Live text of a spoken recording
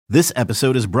This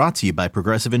episode is brought to you by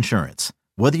Progressive Insurance.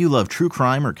 Whether you love true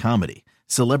crime or comedy,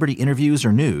 celebrity interviews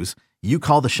or news, you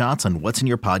call the shots on what's in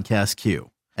your podcast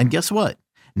queue. And guess what?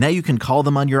 Now you can call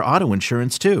them on your auto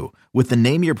insurance too with the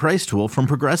Name Your Price tool from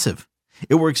Progressive.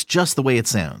 It works just the way it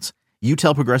sounds. You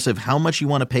tell Progressive how much you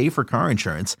want to pay for car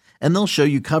insurance, and they'll show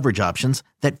you coverage options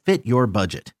that fit your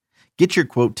budget. Get your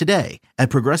quote today at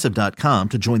Progressive.com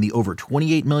to join the over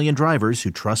 28 million drivers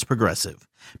who trust Progressive.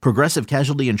 Progressive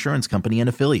Casualty Insurance Company and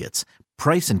Affiliates.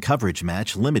 Price and coverage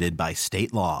match limited by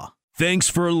state law. Thanks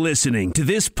for listening to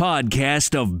this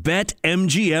podcast of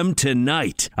BetMGM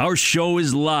Tonight. Our show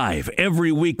is live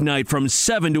every weeknight from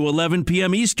 7 to 11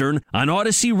 p.m. Eastern on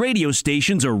Odyssey radio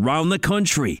stations around the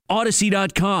country,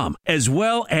 Odyssey.com, as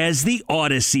well as the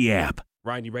Odyssey app.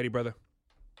 Ryan, you ready, brother?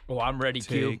 Oh, I'm ready,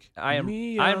 Q. I'm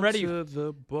ready. I'm ready.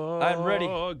 I'm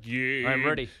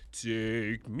ready.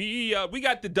 Take me out. We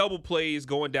got the double plays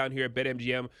going down here at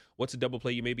BetMGM. What's a double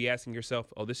play? You may be asking yourself.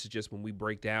 Oh, this is just when we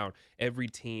break down every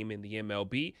team in the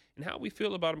MLB and how we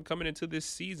feel about them coming into this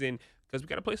season, because we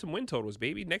got to play some win totals,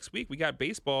 baby. Next week, we got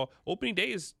baseball. Opening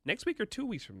day is next week or 2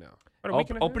 weeks from now?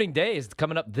 Opening day is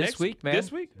coming up this week, man.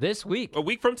 This week? This week. A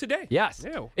week from today? Yes.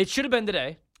 Yeah. It should have been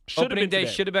today. Opening day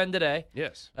should have been today.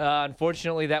 Yes.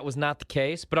 Unfortunately, that was not the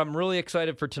case. But I'm really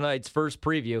excited for tonight's first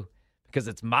preview because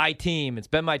it's my team. It's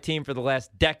been my team for the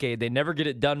last decade. They never get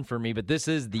it done for me, but this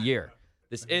is the year.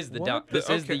 This is the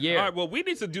year. All right, well, we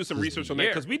need to do some research on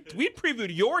that because we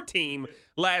previewed your team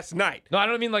last night. No, I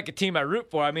don't mean like a team I root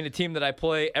for. I mean a team that I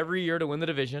play every year to win the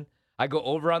division. I go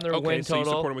over on their win so total. You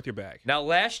support them with your bag. Now,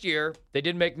 last year, they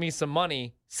did make me some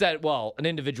money. An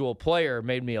individual player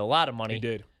made me a lot of money. He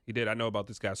did. I know about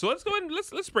this guy. So let's go ahead and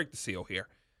let's break the seal here.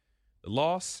 The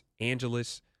Los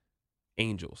Angeles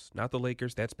Angels, not the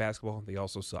Lakers. That's basketball. They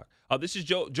also suck. This is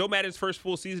Joe Madden's first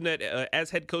full season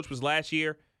as head coach was last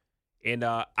year. And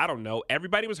I don't know.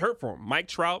 Everybody was hurt for him. Mike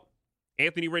Trout,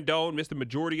 Anthony Rendon missed the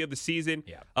majority of the season.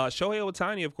 Yeah. Shohei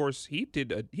Ohtani, of course, he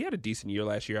had a decent year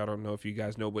last year. I don't know if you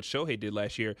guys know what Shohei did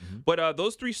last year. Mm-hmm. But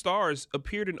those three stars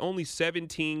appeared in only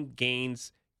 17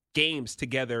 games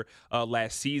together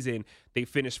last season. They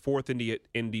finished fourth in the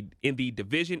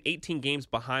division, 18 games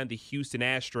behind the Houston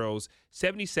Astros,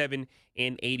 77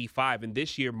 and 85. And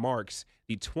this year marks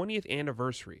the 20th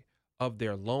anniversary of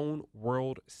their lone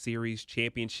World Series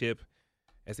championship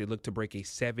as they look to break a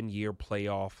 7-year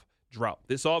playoff drought.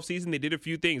 This offseason, they did a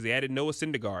few things. They added Noah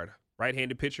Syndergaard,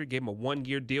 right-handed pitcher, gave him a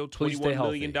 1-year deal, $21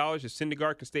 million. If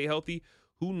Syndergaard can stay healthy,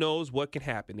 who knows what can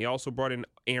happen. They also brought in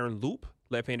Aaron Loup,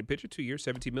 left-handed pitcher, 2 years,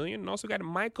 $17 million, and also got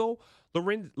Michael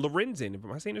Lorenzen.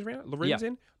 Am I saying this right? Lorenzen?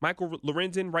 Yeah. Michael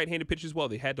Lorenzen, right-handed pitcher as well.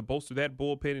 They had to bolster that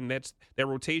bullpen and that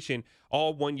rotation,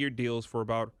 all 1-year deals for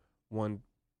about $21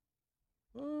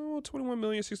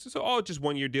 million, so all just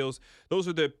 1-year deals. Those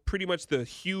are pretty much the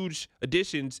huge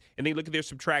additions, and they look at their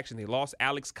subtraction. They lost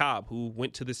Alex Cobb, who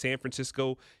went to the San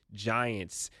Francisco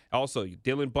Giants. Also,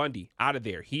 Dylan Bundy out of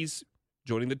there. He's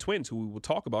joining the Twins, who we will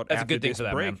talk about That's after a good thing this for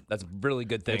them, break. man. That's a really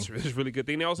good thing. It's a really good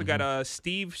thing. They also got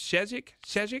Steve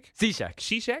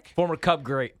Cishek. Former Cub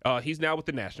great. He's now with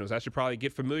the Nationals. I should probably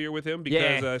get familiar with him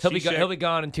because he'll be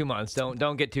gone in 2 months.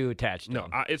 Don't get too attached to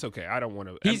him. It's okay. I don't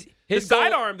want to. The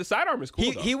sidearm is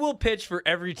cool. He will pitch for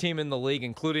every team in the league,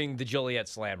 including the Joliet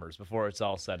Slammers, before it's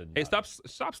all said and done. Hey,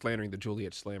 stop slandering the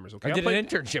Joliet Slammers. Okay, I did an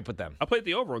internship with them. I played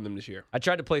the over on them this year. I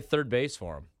tried to play third base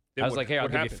for them. Then I was like, hey,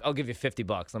 I'll give you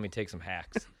 $50. Let me take some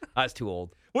hacks. I was too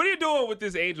old. What are you doing with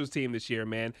this Angels team this year,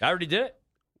 man? I already did it.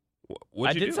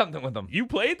 I did something with them. You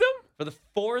played them? For the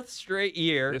 4th straight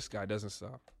year. This guy doesn't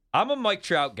stop. I'm a Mike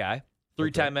Trout guy,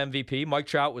 3-time MVP. Mike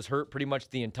Trout was hurt pretty much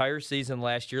the entire season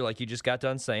last year, like you just got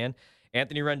done saying.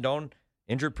 Anthony Rendon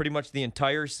injured pretty much the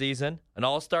entire season. An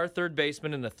all-star third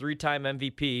baseman and a 3-time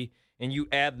MVP, and you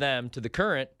add them to the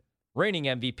current reigning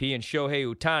MVP in Shohei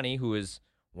Ohtani, who is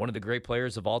one of the great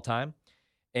players of all time.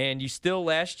 And you still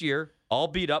last year, all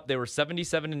beat up. They were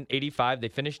 77 and 85. They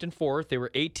finished in 4th. They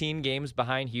were 18 games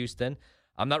behind Houston.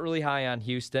 I'm not really high on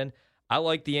Houston. I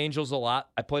like the Angels a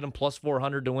lot. I played them plus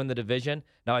 400 to win the division.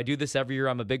 Now, I do this every year.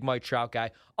 I'm a big Mike Trout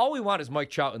guy. All we want is Mike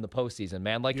Trout in the postseason,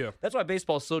 man. That's why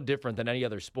baseball is so different than any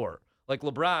other sport. Like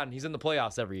LeBron, he's in the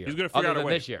playoffs every year. He's going to figure out a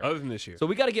way. Other than this year. So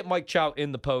we got to get Mike Trout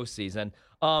in the postseason.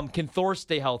 Can Thor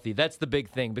stay healthy? That's the big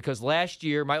thing. Because last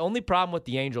year, my only problem with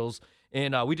the Angels,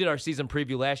 and we did our season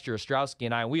preview last year, Ostrowski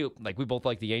and I, and we both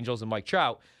like the Angels and Mike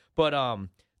Trout. But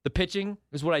the pitching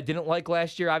is what I didn't like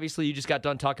last year. Obviously, you just got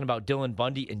done talking about Dylan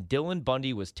Bundy, and Dylan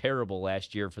Bundy was terrible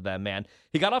last year for them, man.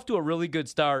 He got off to a really good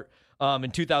start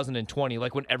in 2020,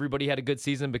 like when everybody had a good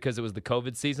season because it was the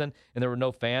COVID season and there were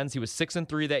no fans. He was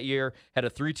 6-3 that year, had a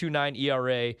 3.29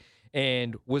 ERA,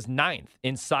 and was 9th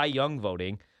in Cy Young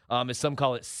voting. As some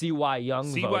call it C.Y.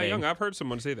 Young C.Y. voting. Young, I've heard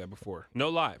someone say that before. No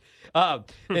lie.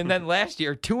 And then last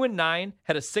year, 2-9,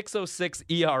 had a 6.06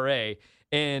 ERA,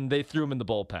 and they threw him in the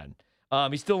bullpen.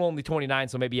 He's still only 29,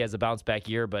 so maybe he has a bounce back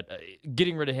year, but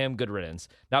getting rid of him, good riddance.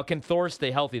 Now, can Thor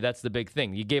stay healthy? That's the big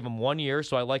thing. You gave him 1 year,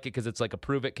 so I like it because it's like a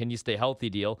prove it, can you stay healthy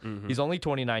deal. Mm-hmm. He's only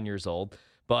 29 years old,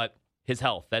 but his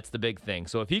health, that's the big thing.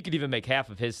 So if he could even make half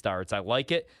of his starts, I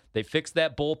like it. They fixed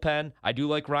that bullpen. I do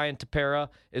like Ryan Tepera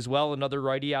as well, another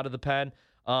righty out of the pen.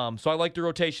 So I like the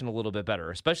rotation a little bit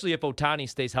better, especially if Ohtani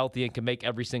stays healthy and can make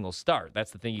every single start.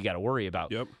 That's the thing you got to worry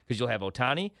about. Yep. Because you'll have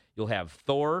Ohtani, you'll have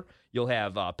Thor, you'll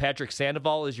have Patrick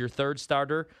Sandoval as your third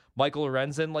starter, Michael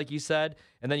Lorenzen, like you said,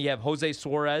 and then you have Jose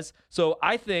Suarez. So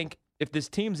I think if this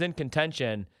team's in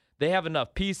contention, they have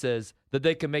enough pieces that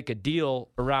they can make a deal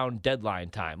around deadline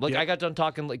time. Like I got done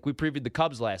talking, like we previewed the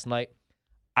Cubs last night.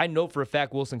 I know for a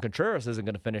fact Wilson Contreras isn't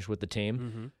going to finish with the team.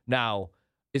 Mm-hmm. Now,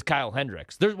 is Kyle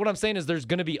Hendricks. What I'm saying is there's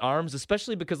going to be arms,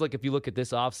 especially because, like, if you look at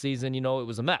this offseason, it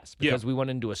was a mess because we went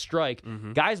into a strike.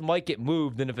 Mm-hmm. Guys might get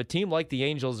moved, and if a team like the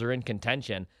Angels are in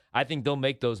contention, I think they'll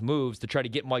make those moves to try to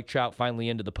get Mike Trout finally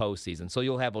into the postseason. So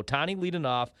you'll have Ohtani leading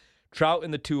off, Trout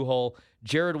in the 2-hole,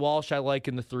 Jared Walsh I like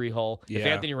in the 3-hole. Yeah. If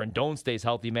Anthony Rendon stays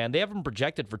healthy, man, they have him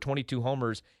projected for 22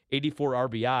 homers, 84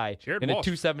 RBI, Jared and Walsh.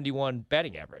 a 271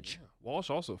 batting average. Yeah. Walsh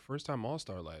also first-time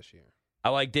All-Star last year. I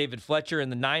like David Fletcher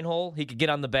in the 9-hole. He could get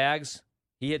on the bags.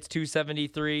 He hits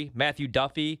 273. Matthew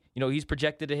Duffy, he's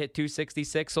projected to hit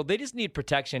 266. So they just need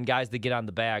protection, guys, to get on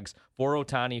the bags for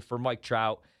Ohtani, for Mike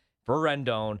Trout, for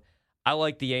Rendon. I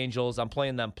like the Angels. I'm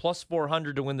playing them plus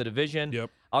 400 to win the division. Yep.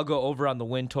 I'll go over on the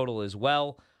win total as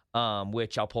well,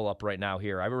 which I'll pull up right now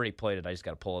here. I've already played it. I just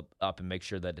got to pull it up and make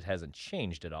sure that it hasn't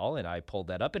changed at all. And I pulled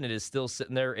that up, and it is still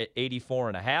sitting there at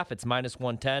 84.5. It's minus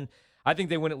 110. I think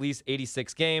they win at least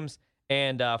 86 games.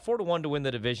 And 4-1 to win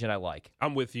the division, I like.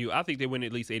 I'm with you. I think they win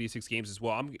at least 86 games as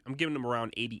well. I'm giving them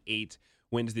around 88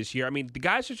 wins this year. I mean, the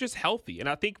guys are just healthy. And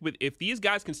I think if these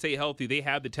guys can stay healthy, they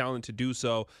have the talent to do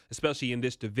so, especially in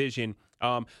this division.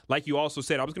 Like you also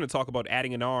said, I was going to talk about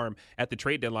adding an arm at the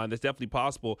trade deadline. That's definitely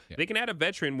possible. Yeah. They can add a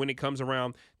veteran when it comes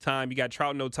around time. You got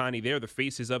Trout and Ohtani. They're the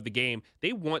faces of the game.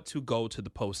 They want to go to the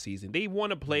postseason. They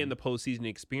want to play in the postseason and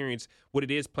experience what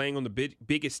it is playing on the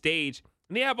biggest stage.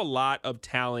 And they have a lot of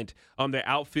talent. Their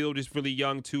outfield is really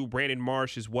young, too. Brandon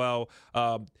Marsh as well.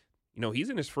 He's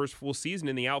in his first full season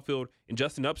in the outfield in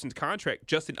Justin Upton's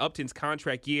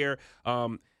contract year.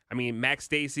 Max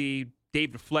Stasey,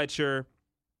 David Fletcher.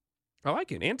 I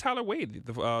like it. And Tyler Wade,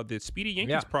 the speedy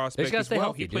Yankees prospect as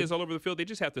well. He plays all over the field. They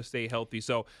just have to stay healthy.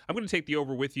 So I'm going to take the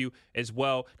over with you as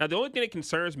well. Now, the only thing that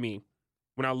concerns me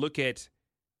when I look at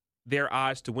their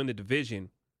odds to win the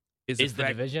division is the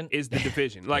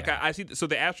division. Like, yeah. I see. So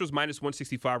the Astros minus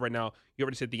 165 right now. You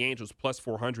already said the Angels plus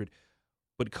 400.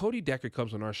 But Cody Decker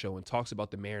comes on our show and talks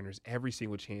about the Mariners every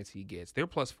single chance he gets. They're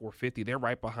plus 450. They're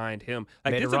right behind him.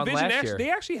 Like, this division,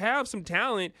 they actually have some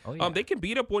talent. Oh, yeah. They can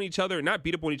beat up on each other. Like,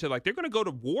 they're going to go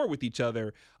to war with each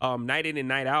other night in and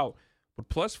night out. But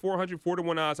plus 400,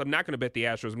 4-1 odds. I'm not going to bet the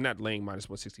Astros. I'm not laying minus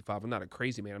 165. I'm not a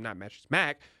crazy man. I'm not Mattress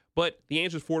Mac. But the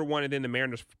Angels 4-1 and then the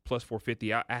Mariners plus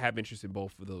 450. I have interest in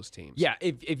both of those teams. Yeah,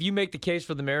 if you make the case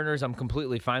for the Mariners, I'm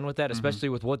completely fine with that, especially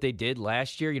with what they did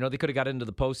last year. They could have got into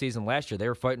the postseason last year. They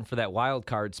were fighting for that wild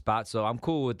card spot, so I'm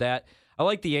cool with that. I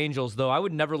like the Angels, though. I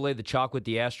would never lay the chalk with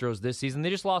the Astros this season. They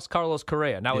just lost Carlos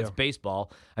Correa. Now it's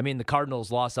baseball. I mean, the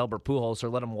Cardinals lost Albert Pujols or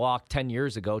let him walk 10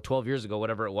 years ago, 12 years ago,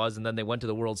 whatever it was, and then they went to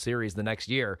the World Series the next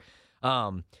year.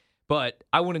 But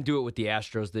I wouldn't do it with the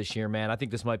Astros this year, man. I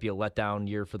think this might be a letdown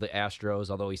year for the Astros,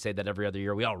 although we say that every other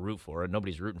year. We all root for it.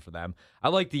 Nobody's rooting for them. I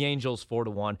like the Angels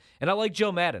 4-1, and I like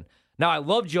Joe Maddon. Now, I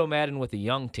love Joe Maddon with a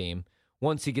young team.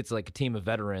 Once he gets like a team of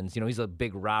veterans, he's a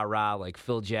big rah-rah, like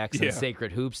Phil Jackson,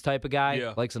 Sacred Hoops type of guy.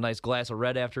 Yeah. Likes a nice glass of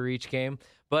red after each game.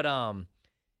 But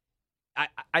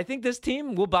I think this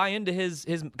team will buy into his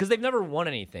because they've never won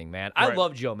anything, man. I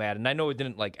love Joe Maddon. I know it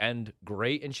didn't end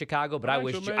great in Chicago, but I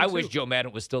wish Joe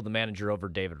Maddon was still the manager over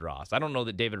David Ross. I don't know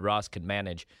that David Ross can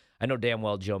manage. I know damn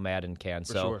well Joe Maddon can.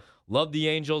 Love the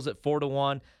Angels at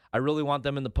 4-1. I really want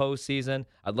them in the postseason.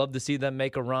 I'd love to see them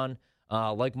make a run.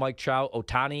 Like Mike Trout,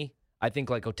 Ohtani. I think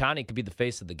Ohtani could be the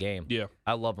face of the game. Yeah,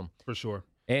 I love him for sure.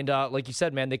 And like you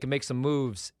said, man, they can make some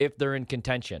moves if they're in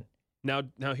contention. Now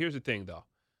here's the thing, though.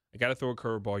 I got to throw a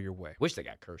curveball your way. Wish they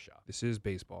got Kershaw. This is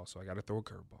baseball, so I got to throw a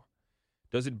curveball.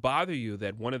 Does it bother you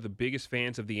that one of the biggest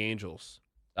fans of the Angels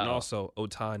and also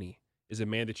Ohtani is a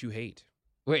man that you hate?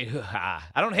 Wait, I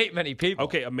don't hate many people.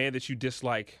 Okay, a man that you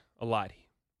dislike a lot.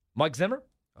 Mike Zimmer?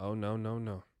 Oh,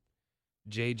 no.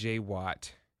 J.J.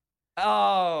 Watt.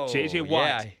 Oh, JJ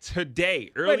Watt yeah. today,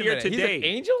 Wait a earlier minute, today. He's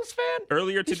an Angels fan?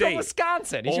 Earlier He's today. from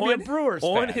Wisconsin. He should be a Brewers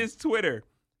on fan. his Twitter.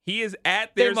 He is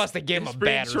at They their must have gave him a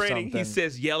spring bat or training. He something.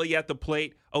 says Yelly at the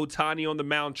plate, Ohtani on the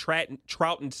mound,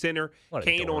 Trout in center, What a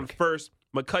Kane on dork. first,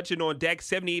 McCutcheon on deck,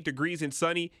 78 degrees and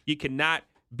sunny. You cannot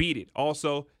beat it.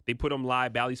 Also, they put him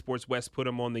live. Bally Sports West put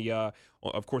him on the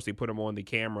of course they put him on the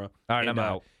camera. All right, And, I'm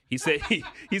out. He said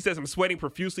he says I'm sweating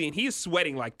profusely, and he's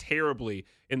sweating like terribly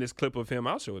in this clip of him.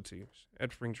 I'll show it to you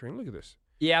at spring training. Look at this.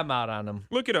 Yeah, I'm out on him.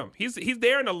 Look at him. He's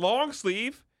there in a long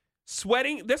sleeve,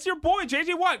 sweating. That's your boy,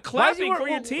 JJ Watt, clapping for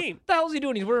your team. What the hell is he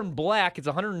doing? He's wearing black. It's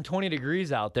 120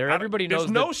 degrees out there. Everybody knows.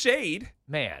 There's no that- shade.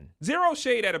 Man. Zero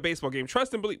shade at a baseball game.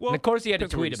 Trust and believe. Well, And of course, he had to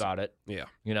depends on tweet what you about it. say. Yeah.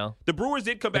 You know, The Brewers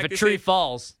did come back. if a They tree said-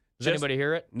 falls, does just- anybody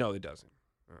hear it? No, it doesn't.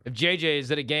 If JJ is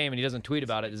at a game and he doesn't tweet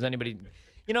about it, does anybody?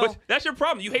 You know, But that's your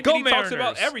problem. You hate Go that he talks about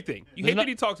Mariners. everything. You There's hate not- that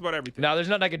he talks about everything. no, there's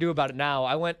nothing I can do about it now.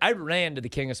 I ran to the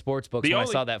King of Sportsbooks when I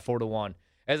only- saw that 4-1,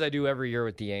 as I do every year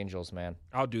with the Angels. Man,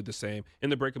 I'll do the same. In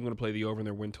the break, I'm going to play the over in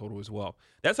their win total as well.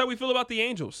 That's how we feel about the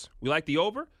Angels. We like the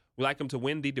over. We like them to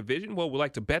win the division. Well, we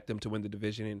like to bet them to win the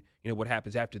division, and what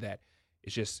happens after that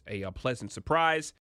is just a pleasant surprise.